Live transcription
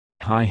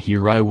Hi,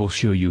 here I will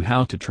show you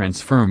how to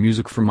transfer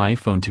music from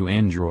iPhone to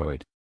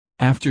Android.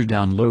 After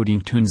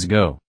downloading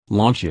TunesGo,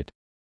 launch it.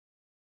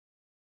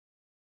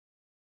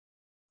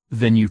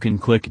 Then you can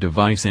click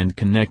Device and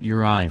connect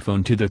your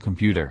iPhone to the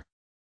computer.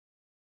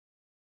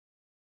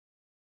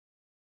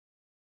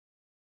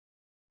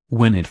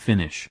 When it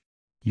finish,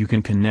 you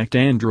can connect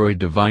Android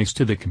device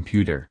to the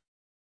computer.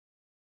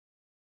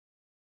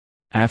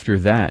 After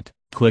that,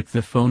 click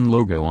the phone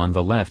logo on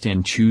the left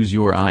and choose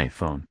your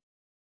iPhone.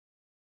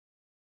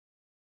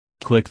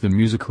 Click the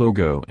music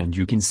logo and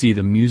you can see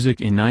the music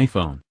in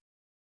iPhone.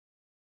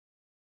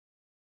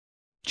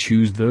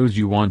 Choose those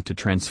you want to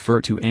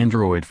transfer to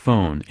Android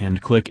phone and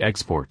click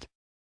Export.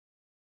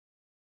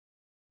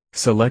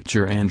 Select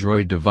your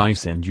Android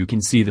device and you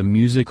can see the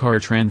music are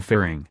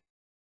transferring.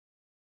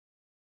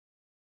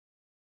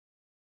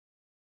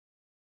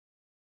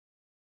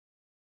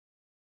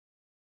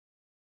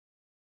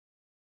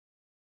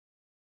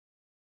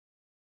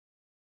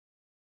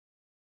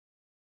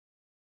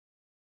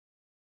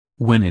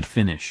 When it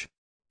finish,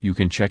 you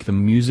can check the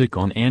music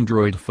on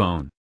Android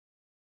phone.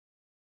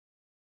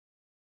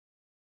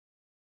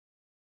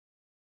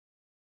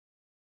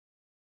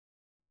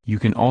 You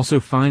can also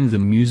find the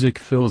music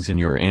files in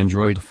your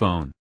Android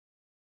phone.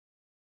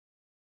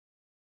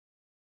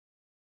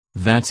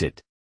 That's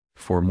it.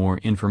 For more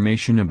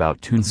information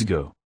about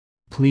TunesGo,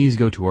 please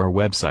go to our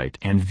website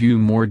and view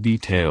more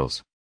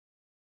details.